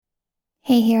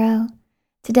Hey hero,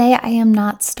 today I am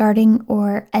not starting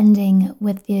or ending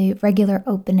with the regular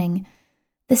opening.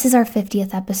 This is our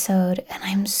 50th episode, and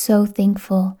I'm so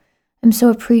thankful. I'm so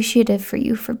appreciative for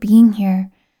you for being here.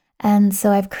 And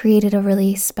so I've created a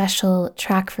really special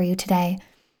track for you today.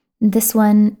 This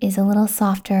one is a little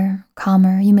softer,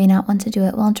 calmer. You may not want to do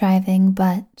it while driving,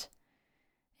 but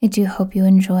I do hope you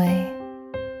enjoy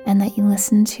and that you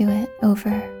listen to it over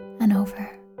and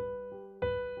over.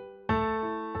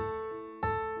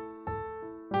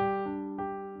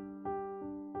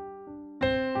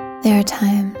 There are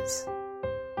times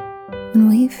when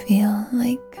we feel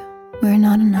like we're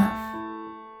not enough.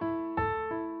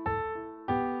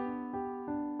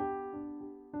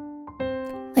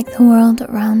 Like the world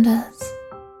around us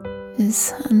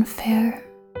is unfair.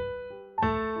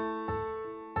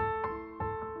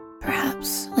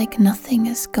 Perhaps like nothing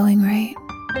is going right.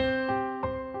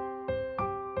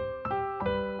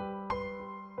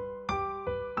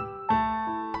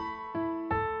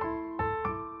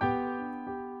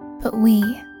 But we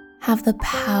have the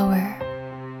power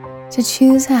to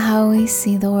choose how we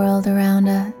see the world around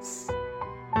us.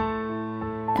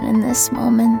 And in this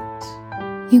moment,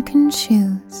 you can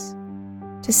choose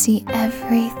to see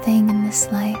everything in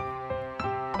this life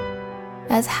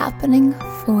as happening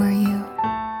for you.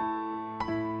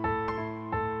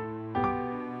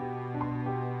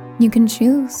 You can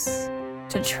choose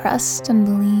to trust and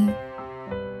believe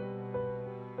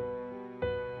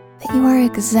that you are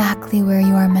exactly where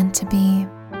you are meant to be.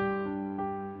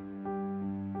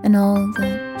 And all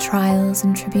the trials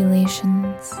and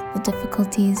tribulations, the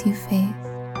difficulties you face,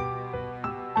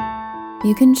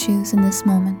 you can choose in this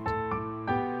moment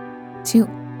to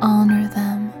honor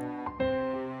them,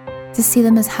 to see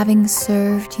them as having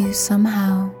served you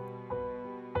somehow,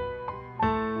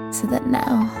 so that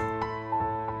now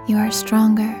you are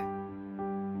stronger,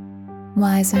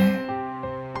 wiser.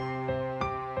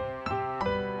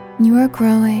 You are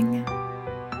growing,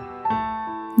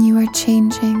 you are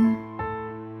changing,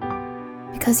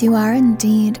 because you are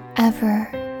indeed ever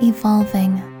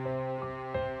evolving.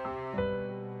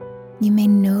 You may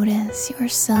notice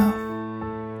yourself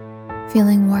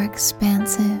feeling more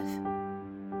expansive,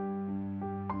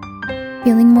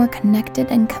 feeling more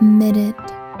connected and committed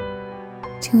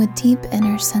to a deep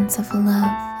inner sense of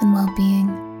love and well-being.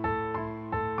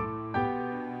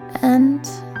 And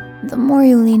the more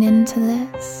you lean into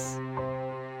this,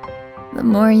 the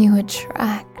more you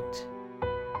attract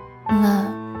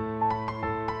love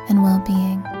and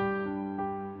well-being.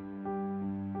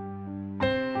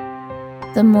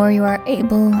 The more you are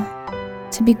able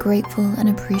to be grateful and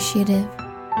appreciative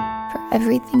for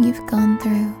everything you've gone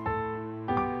through,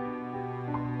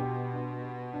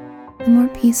 the more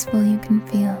peaceful you can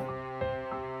feel.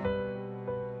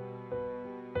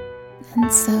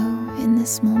 And so, in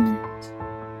this moment,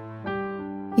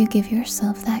 you give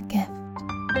yourself that gift.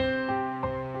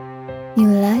 You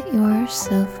let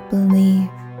yourself believe,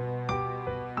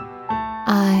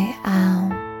 I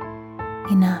am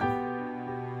enough.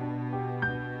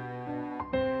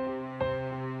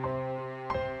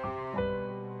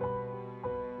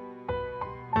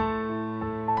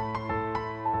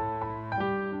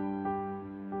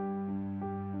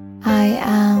 I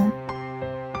am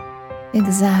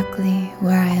exactly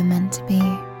where I am meant to be.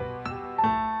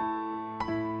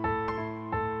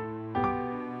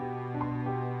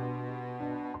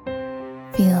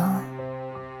 Feel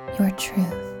your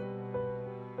truth.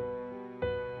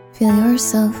 Feel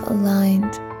yourself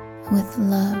aligned with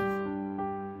love,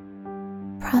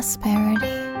 prosperity,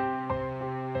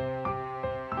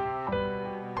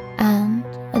 and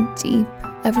a deep,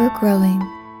 ever-growing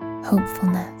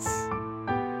hopefulness.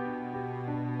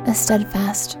 A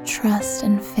steadfast trust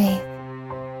and faith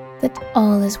that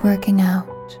all is working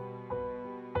out.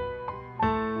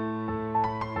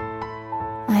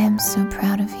 I am so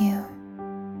proud of you.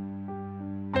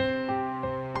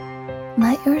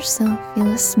 Let yourself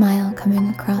feel a smile coming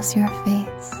across your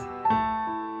face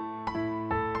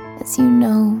as you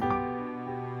know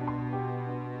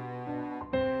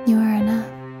you are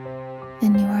enough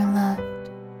and you are loved.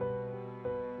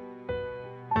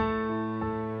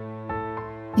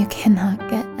 You cannot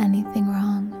get anything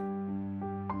wrong.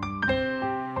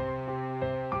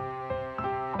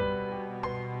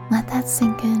 Let that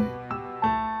sink in.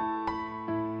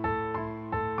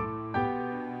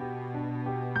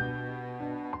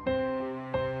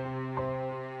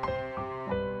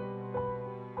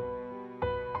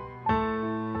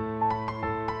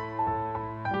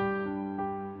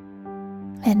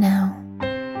 And now,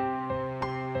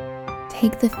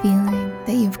 take the feeling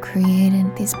that you've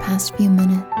created these past few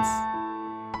minutes.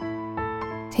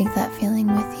 Take that feeling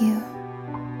with you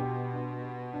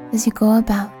as you go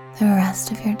about the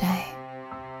rest of your day.